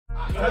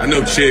I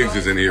know Chigs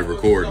is in here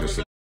recording this.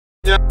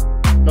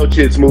 No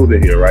Chid Smooth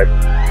in here, right?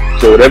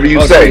 So whatever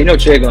you say, you know,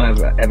 Chig gonna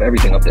have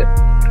everything up there.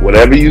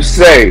 Whatever you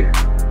say,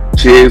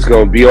 Chid's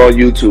gonna be on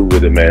YouTube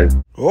with it,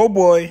 man. Oh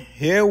boy,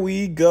 here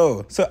we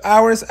go. So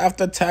hours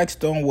after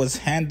Taxstone was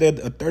handed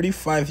a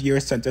 35-year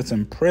sentence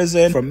in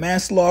prison for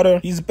manslaughter,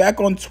 he's back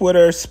on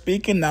Twitter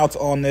speaking out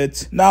on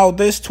it. Now,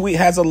 this tweet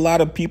has a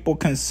lot of people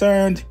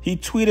concerned. He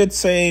tweeted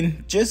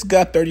saying, "Just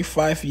got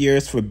 35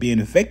 years for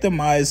being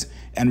victimized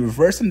and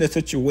reversing the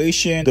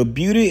situation. The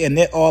beauty in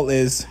it all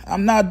is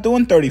I'm not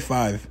doing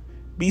 35.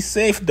 Be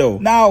safe though."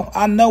 Now,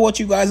 I know what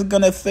you guys are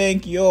gonna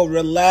think. Yo,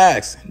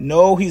 relax.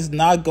 No, he's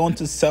not going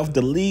to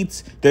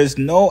self-delete. There's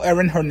no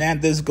Aaron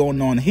Hernandez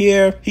going on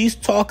here. He's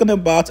talking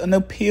about an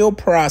appeal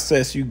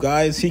process, you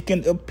guys. He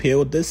can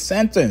appeal this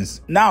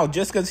sentence. Now,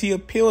 just because he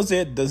appeals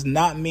it does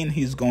not mean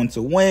he's going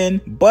to win,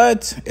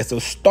 but it's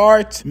a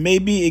start.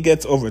 Maybe it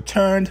gets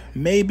overturned,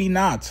 maybe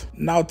not.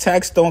 Now,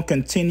 Taxstone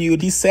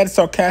continued. He said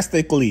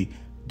sarcastically,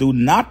 "Do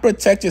not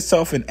protect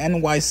yourself in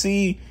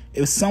NYC.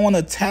 If someone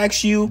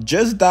attacks you,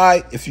 just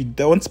die if you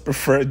don't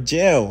prefer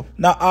jail."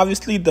 Now,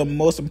 obviously, the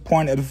most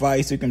important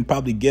advice you can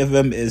probably give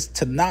him is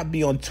to not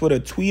be on Twitter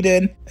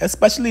tweeting,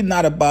 especially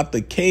not about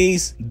the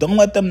case. Don't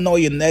let them know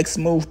your next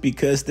move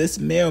because this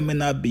may or may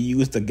not be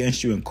used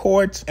against you in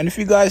court. And if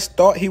you guys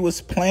thought he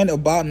was playing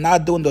about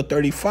not doing the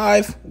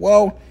 35,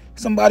 well,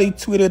 somebody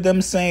tweeted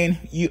them saying,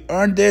 "You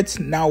earned it,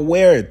 now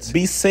wear it.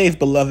 Be safe,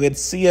 beloved.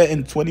 See ya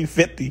in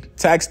 2050.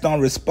 Taxstone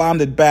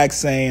responded back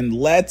saying,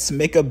 "Let's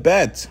make a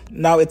bet."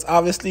 Now, it's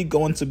obviously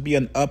going to be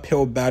an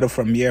uphill battle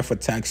from here for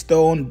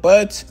Taxstone,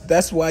 but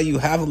that's why you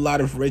have a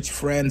lot of rich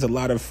friends, a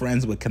lot of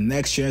friends with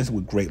connections,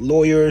 with great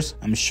lawyers.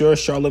 I'm sure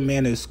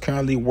Charlemagne is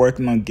currently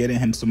working on getting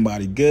him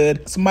somebody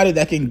good, somebody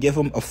that can give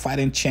him a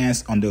fighting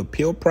chance on the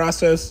appeal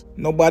process.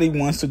 Nobody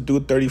wants to do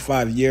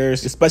 35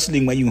 years,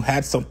 especially when you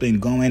had something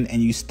going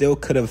and you still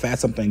could have had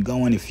something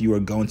going if you were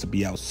going to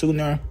be out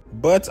sooner.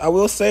 But I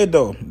will say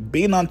though,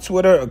 being on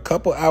Twitter a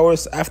couple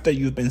hours after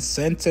you've been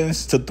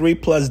sentenced to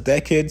 3+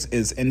 decades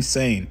is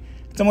insane.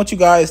 Tell me what you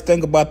guys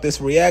think about this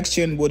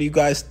reaction. What do you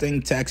guys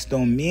think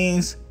Taxstone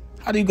means?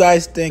 How do you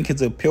guys think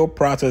his appeal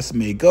process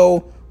may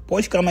go?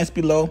 Post your comments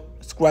below,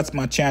 subscribe to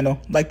my channel,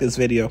 like this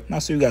video, and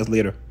I'll see you guys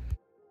later.